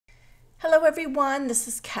Hello everyone, this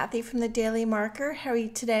is Kathy from the Daily Marker. How are you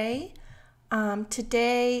today?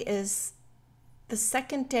 Today is the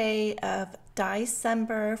second day of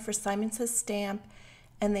Diecember for Simon Says Stamp,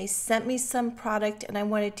 and they sent me some product and I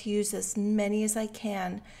wanted to use as many as I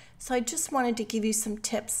can. So I just wanted to give you some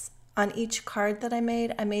tips on each card that I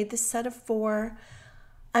made. I made this set of 4.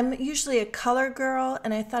 I'm usually a color girl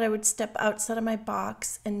and I thought I would step outside of my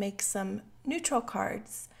box and make some neutral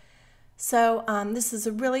cards. So this is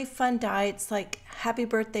a really fun die. It's like happy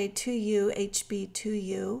birthday to you, HB to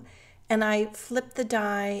you. And I flipped the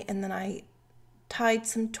die and then I tied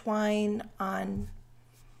some twine on,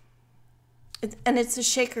 and it's a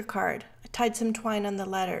shaker card. I tied some twine on the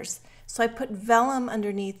letters. So I put vellum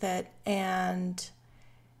underneath it, and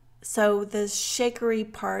so the shakery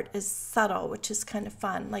part is subtle, which is kind of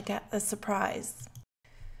fun, like a surprise.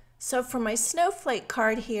 So for my snowflake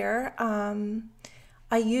card here,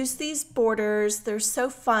 I use these borders. They're so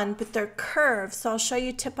fun, but they're curved. So I'll show you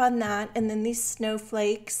a tip on that. And then these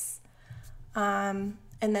snowflakes, and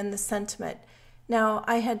then the sentiment. Now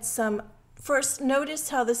I had some, first notice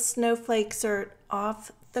how the snowflakes are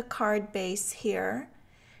off the card base here.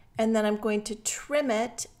 And then I'm going to trim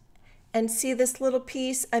it, and see this little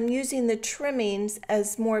piece? I'm using the trimmings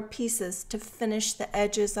as more pieces to finish the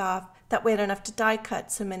edges off. That way I don't have to die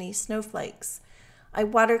cut so many snowflakes. I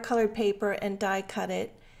watercolored paper and die cut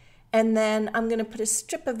it, and then I'm going to put a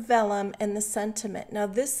strip of vellum in the sentiment. Now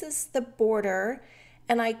this is the border,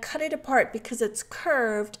 and I cut it apart because it's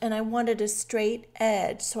curved and I wanted a straight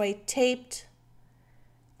edge, so I taped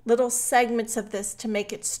little segments of this to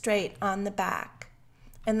make it straight on the back.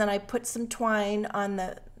 And then I put some twine on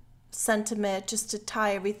the sentiment just to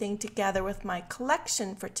tie everything together with my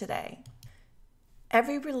collection for today.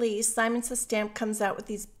 Every release, Simon Says Stamp comes out with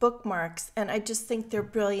these bookmarks, and I just think they're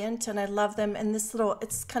brilliant, and I love them. And this little,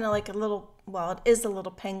 it's kind of like a little, well, it is a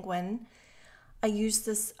little penguin. I use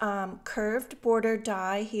this curved border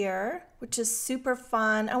die here, which is super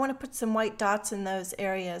fun. I want to put some white dots in those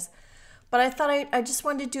areas. But I thought I just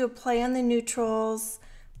wanted to do a play on the neutrals,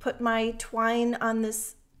 put my twine on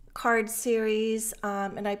this card series,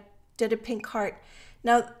 and I did a pink heart.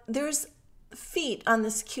 Now, there's feet on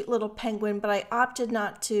this cute little penguin, but I opted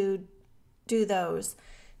not to do those.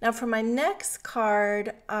 Now for my next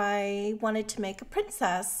card, I wanted to make a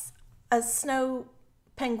princess, a snow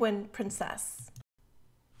penguin princess.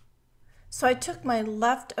 So I took my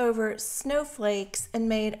leftover snowflakes and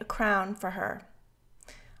made a crown for her.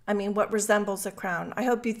 I mean, what resembles a crown. I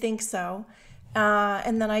hope you think so.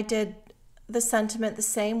 And then I did the sentiment the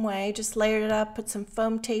same way, just layered it up, put some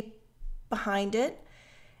foam tape behind it,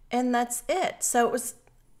 and that's it. So it was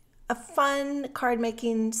a fun card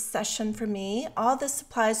making session for me. All the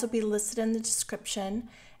supplies will be listed in the description.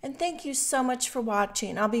 And thank you so much for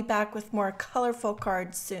watching. I'll be back with more colorful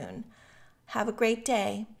cards soon. Have a great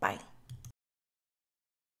day. Bye.